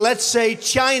Let's say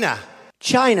China.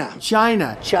 China.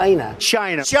 China. China.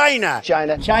 China. China.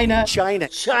 China. China. China.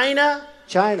 China.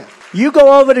 China. You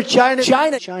go over to China.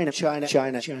 China. China. China.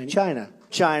 China. China. China.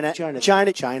 China. China.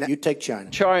 China. China. You take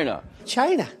China. China.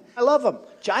 China. I love them.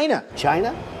 China.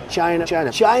 China. China.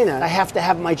 China. China. I have to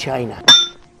have my China.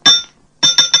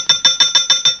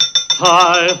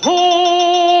 Hi-ho!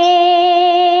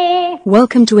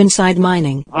 Welcome to Inside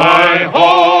Mining,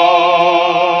 Hi-ho!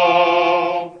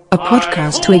 a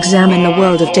podcast to examine the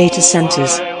world of data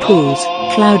centers, pools,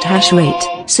 cloud hash rate,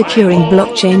 securing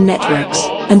blockchain networks,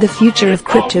 and the future of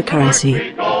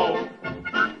cryptocurrency. Hi-ho!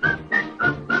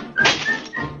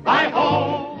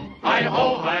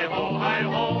 Hi-ho! Hi-ho!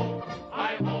 Hi-ho!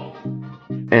 Hi-ho!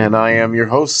 And I am your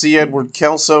host, C. Edward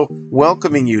Kelso,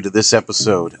 welcoming you to this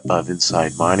episode of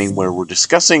Inside Mining, where we're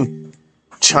discussing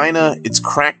China, its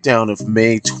crackdown of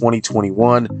May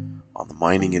 2021 on the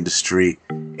mining industry,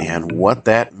 and what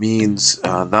that means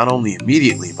not only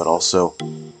immediately, but also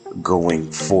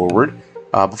going forward.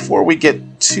 Before we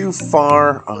get too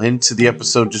far into the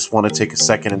episode, just want to take a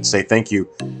second and say thank you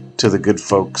to the good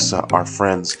folks, our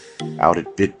friends out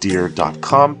at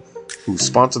bitdeer.com, who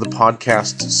sponsor the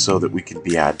podcast so that we can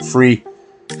be ad-free.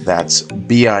 That's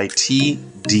bitdeer.com.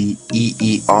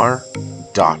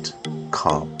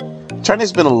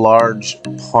 China's been a large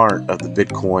part of the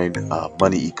Bitcoin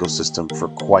money ecosystem for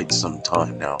quite some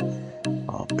time now.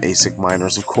 ASIC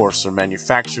miners, of course, are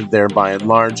manufactured there by and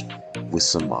large, with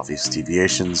some obvious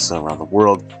deviations around the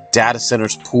world. Data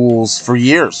centers, pools, for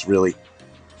years, really.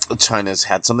 China's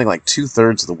had something like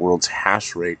 2/3 of the world's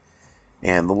hash rate.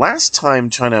 And the last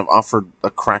time China offered a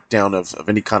crackdown of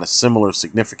any kind of similar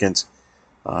significance,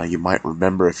 you might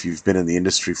remember if you've been in the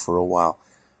industry for a while,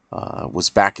 was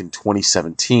back in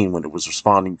 2017 when it was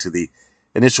responding to the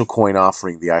initial coin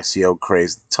offering, the ICO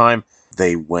craze at the time.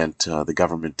 The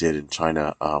government did in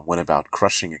China, went about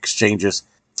crushing exchanges.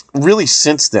 Really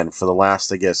since then, for the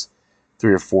last, I guess,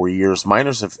 3 or 4 years,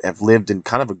 miners have lived in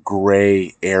kind of a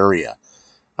gray area.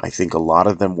 I think a lot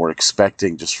of them were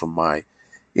expecting, just from my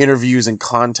interviews and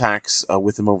contacts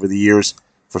with them over the years,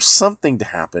 for something to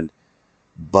happen,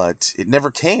 but it never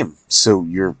came. So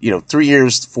 3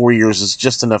 years, 4 years is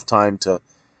just enough time to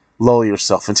lull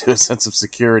yourself into a sense of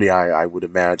security, I would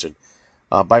imagine.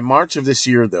 By March of this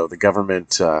year, though, the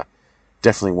government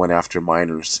definitely went after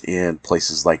miners in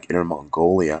places like Inner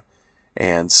Mongolia,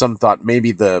 and some thought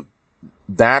maybe that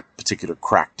particular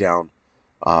crackdown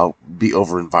be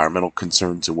over environmental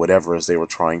concerns or whatever, as they were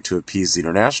trying to appease the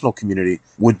international community,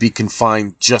 would be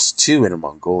confined just to Inner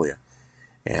Mongolia.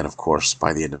 And of course,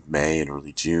 by the end of May and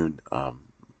early June,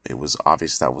 it was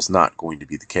obvious that was not going to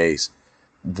be the case.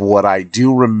 What I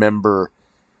do remember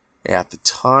at the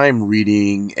time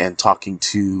reading and talking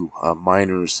to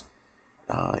miners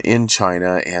in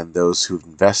China and those who've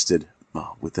invested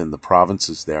within the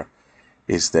provinces there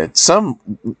is that some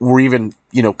were even,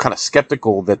 kind of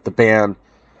skeptical that the ban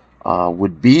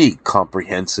would be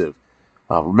comprehensive.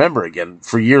 Remember, again,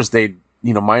 for years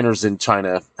miners in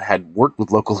China had worked with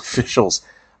local officials,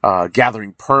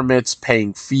 gathering permits,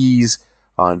 paying fees,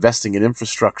 investing in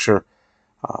infrastructure,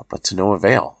 but to no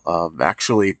avail.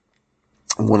 Actually,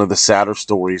 one of the sadder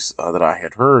stories that I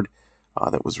had heard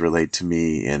that was relayed to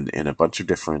me in a bunch of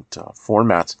different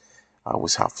formats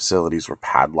was how facilities were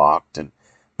padlocked and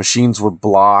machines were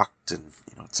blocked, and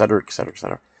et cetera, et cetera, et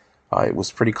cetera. It was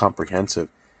pretty comprehensive.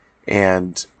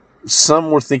 And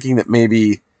some were thinking that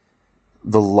maybe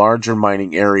the larger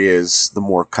mining areas, the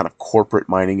more kind of corporate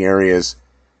mining areas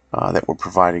that were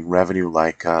providing revenue,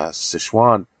 like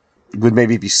Sichuan, would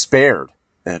maybe be spared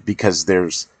because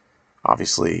there's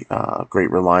obviously great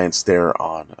reliance there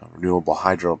on renewable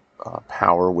hydro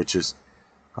power, which is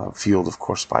fueled, of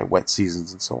course, by wet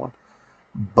seasons and so on.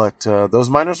 But those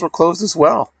miners were closed as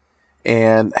well,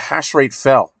 and hash rate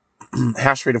fell.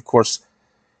 Hash rate, of course,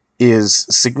 is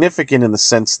significant in the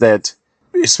sense that,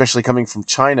 especially coming from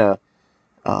China,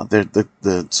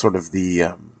 the sort of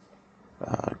the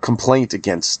complaint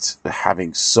against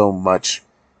having so much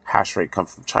hash rate come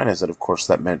from China is that, of course,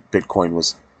 that meant Bitcoin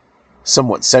was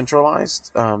somewhat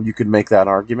centralized. You could make that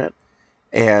argument.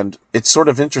 And it's sort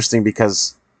of interesting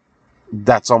because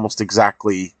that's almost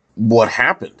exactly what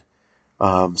happened.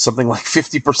 Something like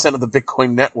 50% of the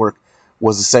Bitcoin network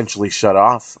was essentially shut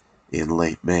off in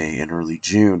late May and early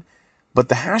June. But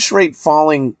the hash rate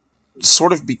falling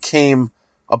sort of became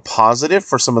a positive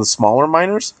for some of the smaller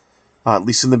miners, at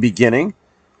least in the beginning.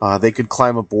 They could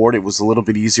climb aboard. It was a little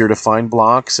bit easier to find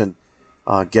blocks and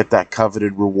get that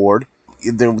coveted reward.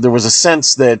 There was a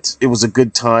sense that it was a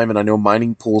good time, and I know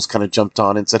mining pools kind of jumped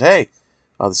on and said, hey,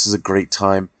 this is a great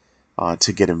time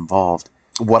to get involved.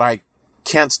 What I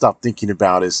can't stop thinking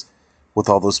about is with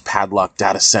all those padlocked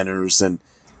data centers and,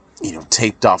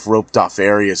 taped off, roped off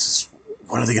areas.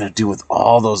 What are they going to do with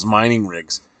all those mining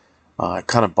rigs? It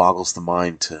kind of boggles the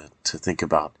mind to think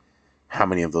about how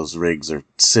many of those rigs are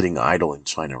sitting idle in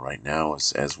China right now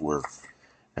as we're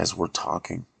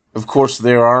talking. Of course,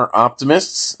 there are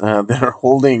optimists that are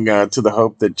holding to the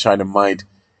hope that China might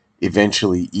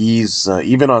eventually ease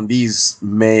even on these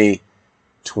May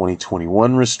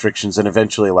 2021 restrictions and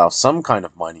eventually allow some kind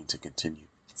of mining to continue.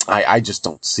 I just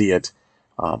don't see it.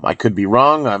 I could be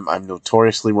wrong. I'm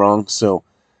notoriously wrong, so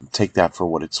take that for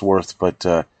what it's worth. But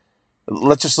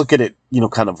let's just look at it,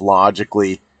 kind of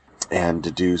logically and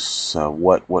deduce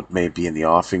what may be in the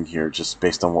offing here, just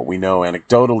based on what we know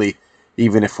anecdotally,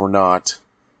 even if we're not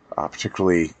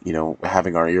particularly,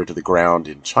 having our ear to the ground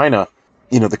in China.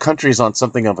 The country is on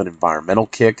something of an environmental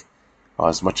kick,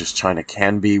 as much as China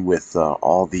can be with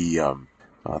all the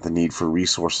need for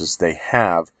resources they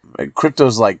have.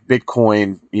 Cryptos like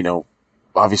Bitcoin,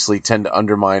 obviously tend to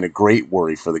undermine a great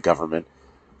worry for the government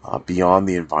beyond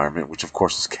the environment, which of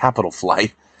course is capital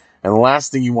flight. And the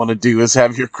last thing you want to do is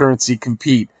have your currency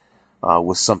compete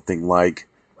with something like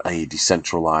a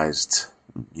decentralized,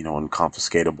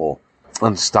 unconfiscatable,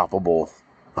 unstoppable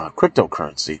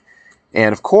cryptocurrency.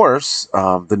 And of course,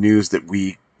 the news that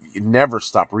we never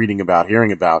stop reading about,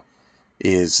 hearing about,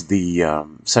 is the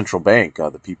central bank,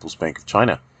 the People's Bank of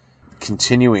China,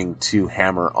 continuing to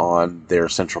hammer on their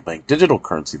central bank digital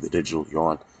currency, the digital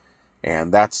yuan.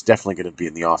 And that's definitely going to be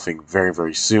in the offing very,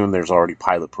 very soon. There's already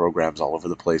pilot programs all over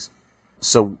the place.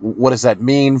 So what does that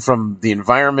mean from the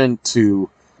environment to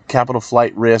capital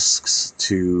flight risks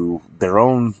to their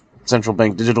own central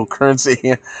bank digital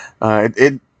currency?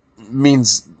 It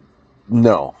means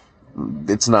no.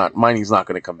 It's not. Mining's not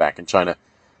going to come back in China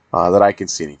that I can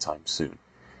see anytime soon.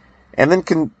 And then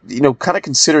kind of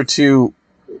consider too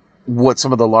what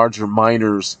some of the larger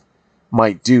miners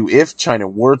might do if China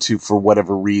were to, for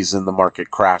whatever reason, the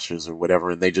market crashes or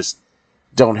whatever, and they just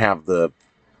don't have the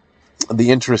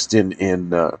interest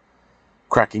in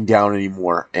cracking down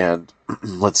anymore. And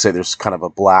let's say there's kind of a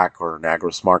black or an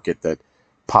agorist market that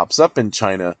pops up in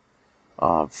China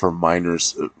for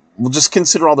miners. We'll just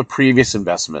consider all the previous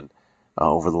investment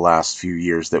over the last few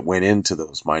years that went into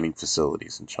those mining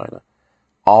facilities in China.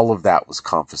 All of that was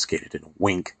confiscated in a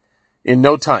wink, in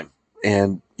no time.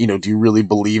 And, do you really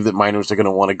believe that miners are going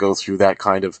to want to go through that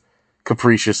kind of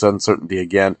capricious uncertainty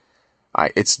again?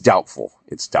 It's doubtful.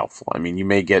 It's doubtful. I mean, you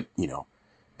may get,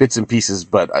 bits and pieces,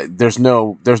 but there's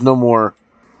no more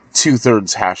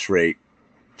 2/3 hash rate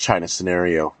China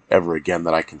scenario ever again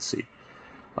that I can see.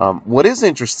 What is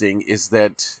interesting is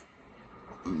that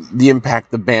the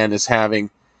impact the ban is having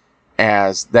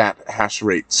as that hash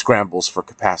rate scrambles for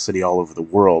capacity all over the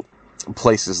world.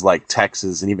 Places like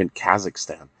Texas and even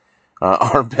Kazakhstan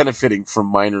are benefiting from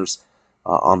miners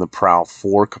on the prowl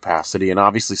for capacity. And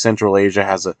obviously Central Asia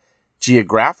has a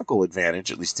geographical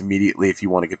advantage, at least immediately, if you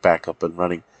want to get back up and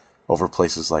running over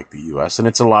places like the U.S. And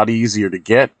it's a lot easier to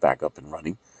get back up and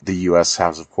running. The U.S.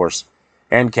 has, of course,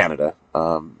 and Canada,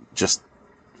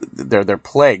 they're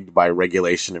plagued by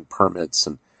regulation and permits,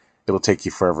 and it'll take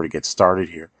you forever to get started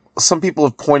here. Some people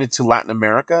have pointed to Latin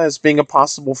America as being a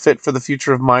possible fit for the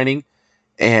future of mining,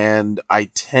 and I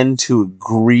tend to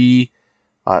agree,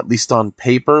 at least on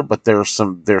paper. But there's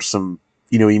some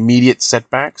immediate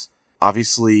setbacks.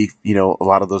 Obviously, a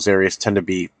lot of those areas tend to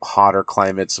be hotter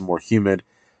climates and more humid,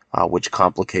 which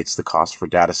complicates the cost for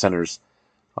data centers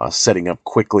setting up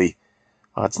quickly.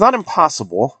 It's not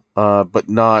impossible, but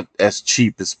not as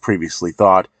cheap as previously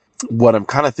thought. What I'm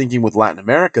kind of thinking with Latin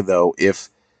America, though, if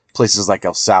places like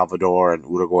El Salvador and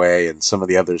Uruguay and some of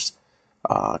the others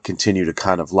continue to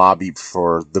kind of lobby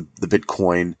for the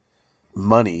Bitcoin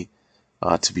money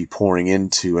to be pouring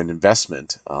into an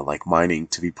investment like mining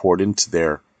to be poured into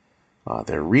their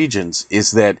regions,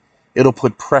 is that it'll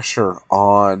put pressure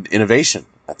on innovation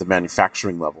at the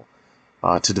manufacturing level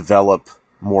to develop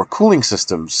more cooling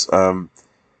systems,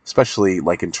 especially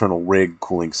like internal rig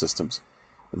cooling systems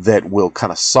that will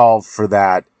kind of solve for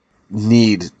that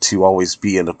need to always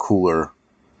be in a cooler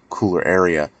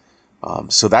area.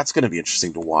 So that's going to be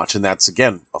interesting to watch. And that's,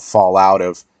 again, a fallout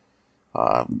of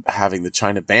having the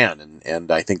China ban.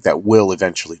 And I think that will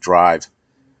eventually drive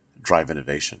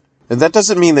innovation. And that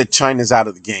doesn't mean that China's out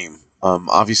of the game.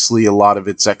 Obviously, a lot of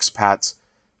its expats,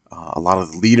 a lot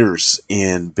of the leaders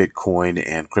in Bitcoin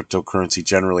and cryptocurrency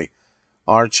generally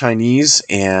are Chinese,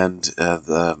 and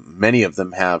many of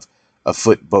them have a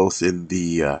foot both in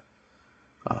their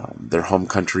home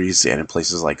countries and in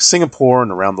places like Singapore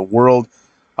and around the world.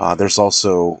 There's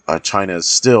also China is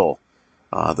still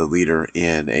the leader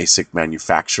in ASIC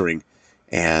manufacturing,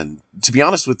 and to be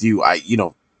honest with you,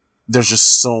 there's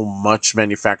just so much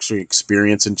manufacturing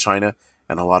experience in China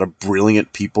and a lot of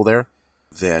brilliant people there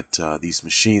that these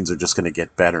machines are just going to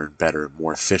get better and better,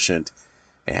 more efficient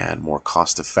and more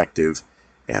cost effective.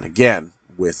 And again,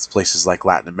 with places like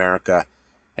Latin America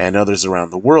and others around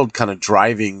the world kind of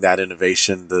driving that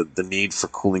innovation, the need for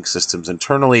cooling systems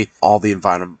internally, all the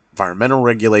environmental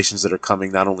regulations that are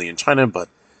coming not only in China but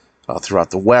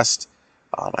throughout the West,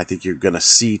 I think you're going to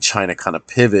see China kind of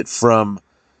pivot from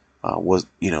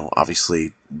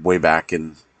obviously way back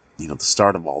in the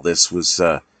start of all this was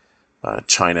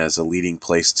China as a leading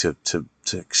place to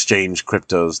exchange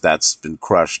cryptos. That's been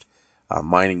crushed.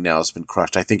 Mining now has been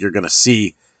crushed. I think you're going to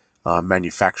see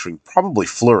manufacturing probably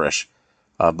flourish.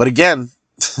 But again,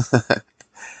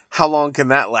 how long can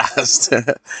that last?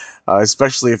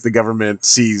 Especially if the government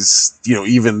sees,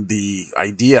 even the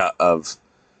idea of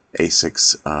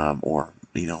ASICs or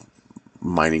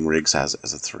mining rigs as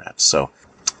a threat. So,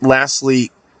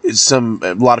 lastly,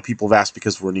 a lot of people have asked,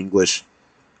 because we're an English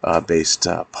based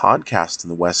podcast in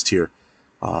the West here,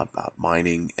 about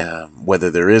mining, whether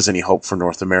there is any hope for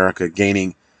North America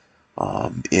gaining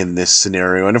in this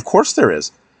scenario. And of course there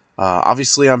is.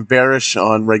 Obviously, I'm bearish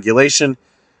on regulation,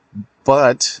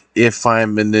 but if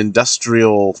I'm an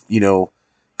industrial,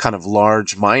 kind of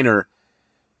large miner,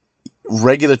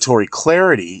 regulatory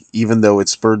clarity, even though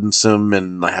it's burdensome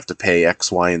and I have to pay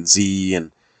X, Y, and Z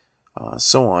and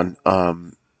so on,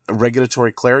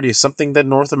 regulatory clarity is something that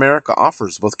North America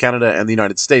offers, both Canada and the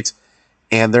United States,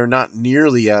 and they're not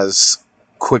nearly as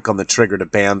quick on the trigger to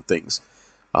ban things.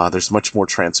 There's much more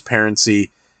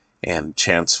transparency and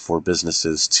chance for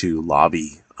businesses to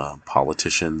lobby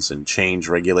politicians and change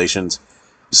regulations.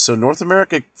 So North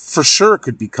America for sure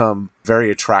could become very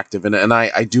attractive, and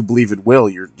I do believe it will.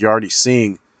 You're already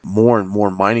seeing more and more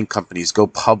mining companies go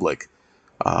public,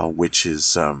 which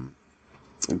is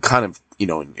kind of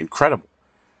incredible.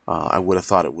 I would have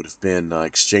thought it would have been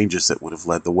exchanges that would have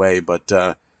led the way, but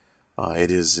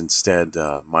it is instead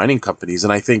mining companies.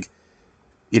 And I think,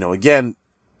 again,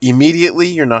 immediately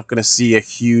you're not going to see a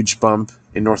huge bump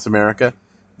in North America,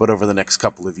 but over the next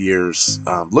couple of years,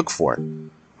 look for it.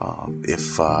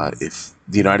 If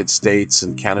the United States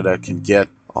and Canada can get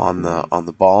on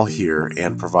the ball here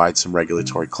and provide some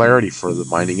regulatory clarity for the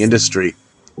mining industry,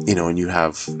 and you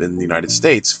have in the United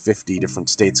States 50 different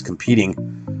states competing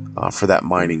for that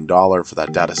mining dollar, for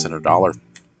that data center dollar,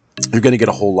 you're going to get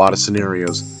a whole lot of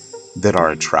scenarios that are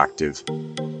attractive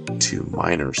to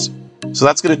miners. So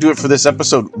that's going to do it for this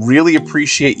episode. Really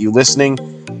appreciate you listening.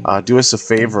 Do us a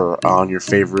favor on your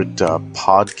favorite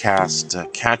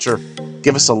podcast catcher.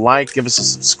 Give us a like, give us a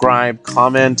subscribe,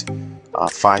 comment,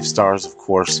 5 stars, of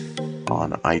course,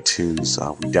 on iTunes.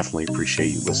 We definitely appreciate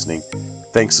you listening.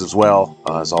 Thanks as well,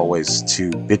 as always, to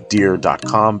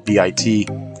bitdeer.com,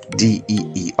 bitdeer.com,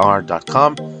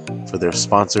 for their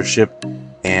sponsorship.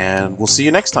 And we'll see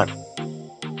you next time.